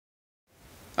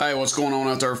Hey, what's going on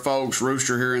out there, folks?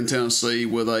 Rooster here in Tennessee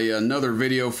with another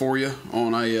video for you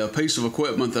on a piece of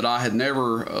equipment that I had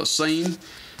never seen,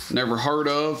 never heard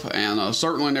of, and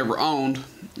certainly never owned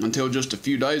until just a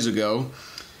few days ago.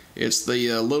 It's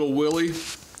the little Willie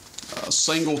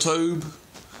single tube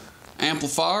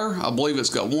amplifier. I believe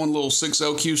it's got one little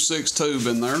 6LQ6 tube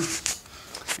in there,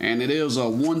 and it is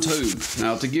one tube.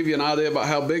 Now, to give you an idea about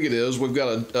how big it is, we've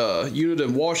got a unit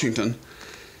in Washington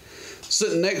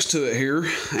sitting next to it here,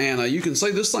 and you can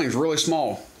see this thing's really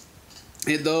small.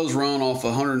 It does run off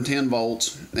 110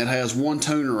 volts. It has one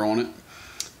tuner on it,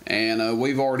 and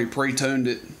we've already pre-tuned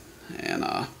it, and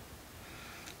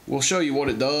we'll show you what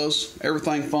it does.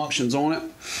 Everything functions on it.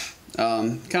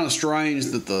 Kind of strange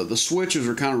that the switches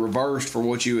are kind of reversed for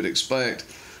what you would expect.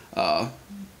 The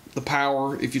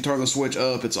power, if you turn the switch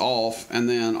up, it's off, and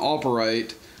then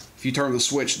operate, if you turn the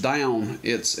switch down,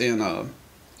 it's in a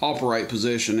operate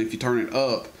position. If you turn it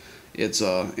up, it's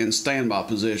in standby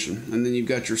position. And then you've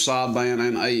got your sideband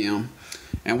and AM,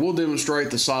 and we'll demonstrate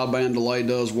the sideband delay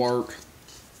does work.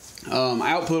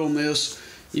 Output on this,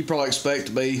 you probably expect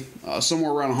to be somewhere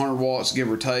around 100 watts,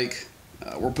 give or take.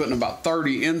 We're putting about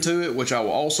 30 into it, which I will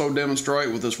also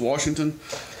demonstrate with this Washington.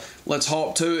 Let's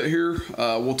hop to it here.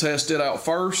 We'll test it out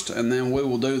first, and then we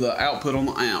will do the output on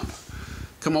the amp.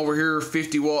 Come over here,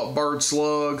 50 watt bird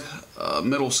slug,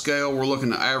 middle scale. We're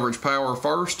looking at average power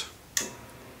first.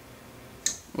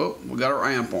 Well, we got our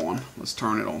amp on. Let's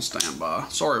turn it on standby.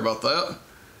 Sorry about that.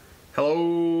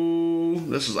 Hello,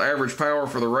 this is average power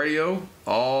for the radio.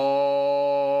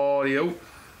 Audio.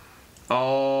 Audio.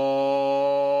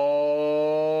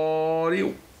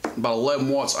 About 11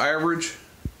 watts average.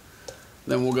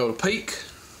 Then we'll go to peak.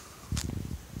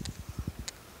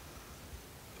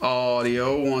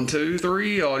 Audio 1 2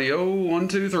 3, audio 1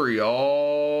 2 3,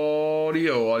 audio,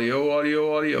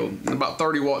 and about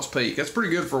 30 watts peak. That's pretty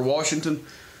good for Washington.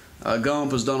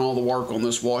 Gump has done all the work on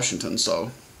this Washington, so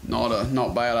not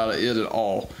bad out of it at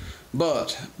all.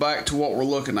 But back to what we're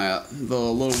looking at, the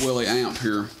little Willie amp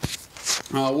here.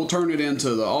 We'll turn it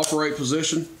into the operate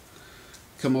position.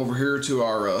 Come over here to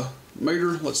our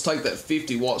meter. Let's take that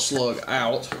 50 watt slug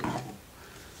out.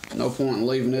 No point in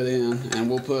leaving it in, and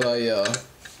we'll put a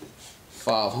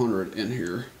 500 in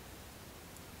here.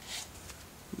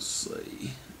 Let's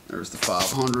see. There's the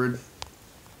 500.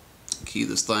 Key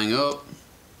this thing up.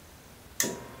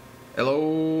 Hello,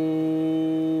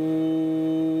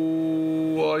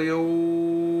 audio,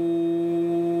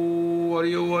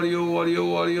 audio, audio,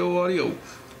 audio, audio, audio.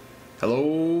 Hello,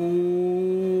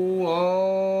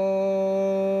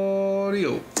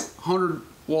 audio. 100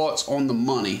 watts on the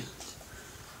money.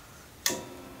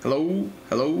 Hello,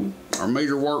 hello. Our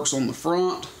meter works on the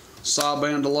front.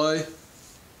 Sideband delay.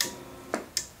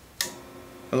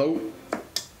 Hello.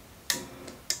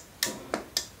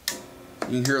 You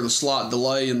can hear the slight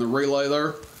delay in the relay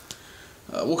there.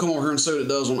 We'll come over here and see what it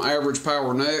does on average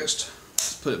power next.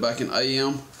 Let's put it back in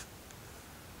AM.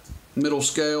 Middle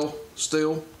scale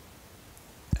still.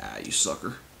 Ah, you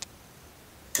sucker.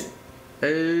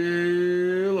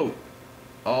 Hello.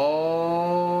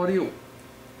 Audio.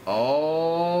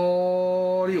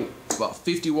 Audio. About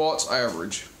 50 watts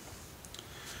average.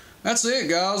 That's it,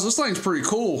 guys. This thing's pretty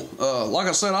cool. Like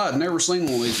I said, I had never seen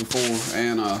one of these before,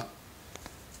 and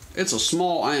it's a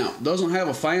small amp. Doesn't have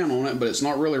a fan on it, but it's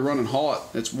not really running hot.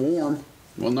 It's warm.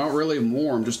 Well, not really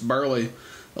warm, just barely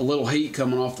a little heat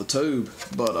coming off the tube.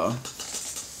 But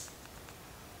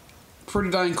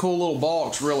pretty dang cool little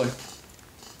box, really.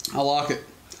 I like it.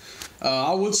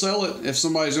 I would sell it if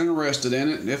somebody's interested in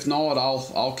it. If not,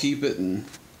 I'll keep it and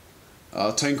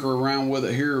tinker around with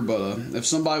it here. But if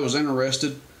somebody was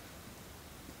interested,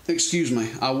 excuse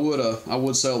me, I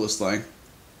would sell this thing.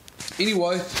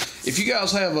 Anyway, if you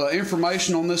guys have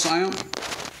information on this amp,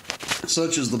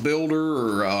 such as the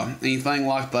builder or anything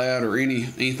like that, or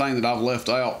anything that I've left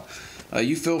out,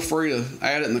 you feel free to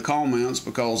add it in the comments,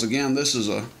 because again, this is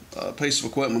a piece of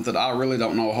equipment that I really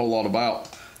don't know a whole lot about.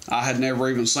 I had never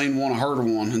even seen one or heard of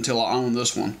one until I owned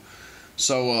this one.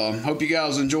 So hope you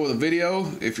guys enjoy the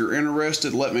video. If you're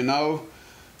interested, let me know.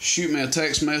 Shoot me a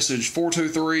text message,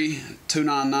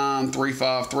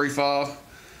 423-299-3535.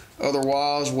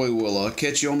 Otherwise, we will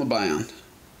catch you on the band.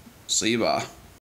 See you, bye.